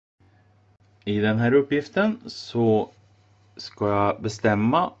I den här uppgiften så ska jag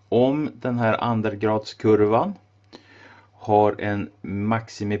bestämma om den här andragradskurvan har en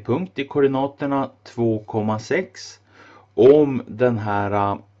maximipunkt i koordinaterna 2,6 om den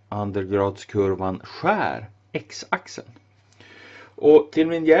här andragradskurvan skär x-axeln. Och till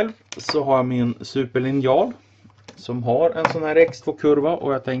min hjälp så har jag min superlinjal som har en sån här x2-kurva,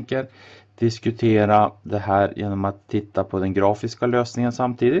 och jag tänker diskutera det här genom att titta på den grafiska lösningen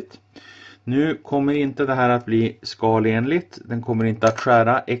samtidigt. Nu kommer inte det här att bli skalenligt. Den kommer inte att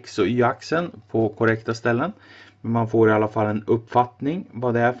skära x- och y-axeln på korrekta ställen. Men man får i alla fall en uppfattning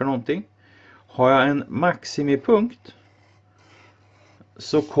vad det är för någonting. Har jag en maximipunkt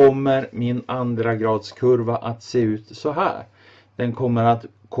så kommer min andra gradskurva att se ut så här. Den kommer att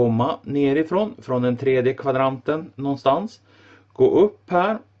komma nerifrån, från den tredje kvadranten någonstans. Gå upp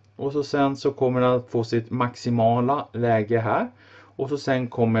här och så sen så kommer den att få sitt maximala läge här. Och så sen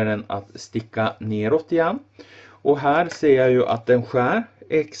kommer den att sticka neråt igen. Och här ser jag ju att den skär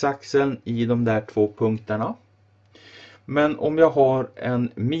x-axeln i de där två punkterna. Men om jag har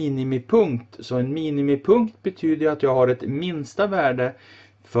en minimipunkt, så en minimipunkt betyder att jag har ett minsta värde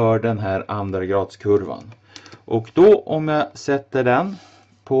för den här andra gradskurvan. Och då om jag sätter den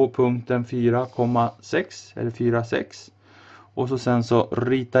på punkten 4,6 eller 4,6 och så sen så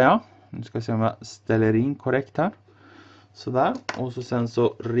ritar jag. Nu ska jag se om jag ställer in korrekt här. Sådär, och så sen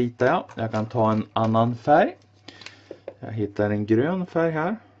så ritar jag. Jag kan ta en annan färg. Jag hittar en grön färg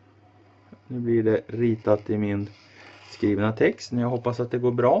här. Nu blir det ritat i min skrivna text. Jag hoppas att det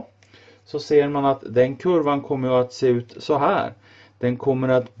går bra. Så ser man att den kurvan kommer att se ut så här. Den kommer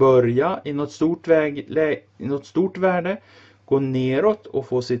att börja i något stort värde, gå neråt och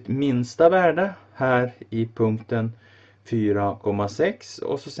få sitt minsta värde här i punkten 4,6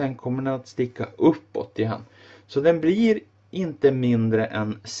 och så sen kommer den att sticka uppåt igen. Så den blir inte mindre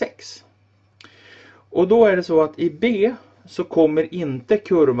än 6. Och då är det så att i B så kommer inte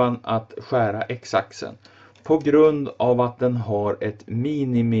kurvan att skära x-axeln på grund av att den har ett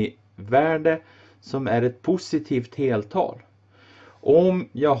minimivärde som är ett positivt heltal. Om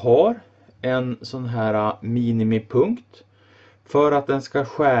jag har en sån här minimipunkt, för att den ska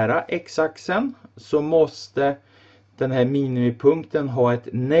skära x-axeln så måste den här minimipunkten ha ett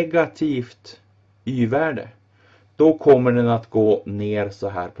negativt y-värde. Då kommer den att gå ner så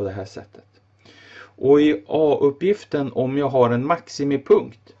här på det här sättet. Och i A-uppgiften, om jag har en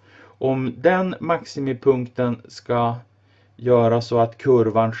maximipunkt, om den maximipunkten ska göra så att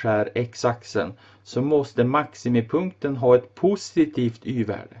kurvan skär x-axeln, så måste maximipunkten ha ett positivt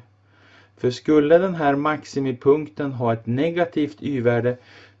y-värde. För skulle den här maximipunkten ha ett negativt y-värde,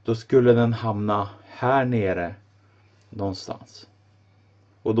 då skulle den hamna här nere någonstans.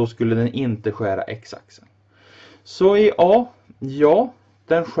 Och då skulle den inte skära x-axeln. Så i A, ja,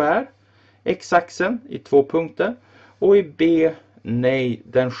 den skär x-axeln i 2 punkter. Och i B, nej,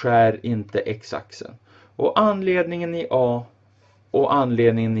 den skär inte x-axeln. Och anledningen i A och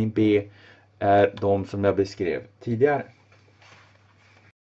anledningen i B är de som jag beskrev tidigare.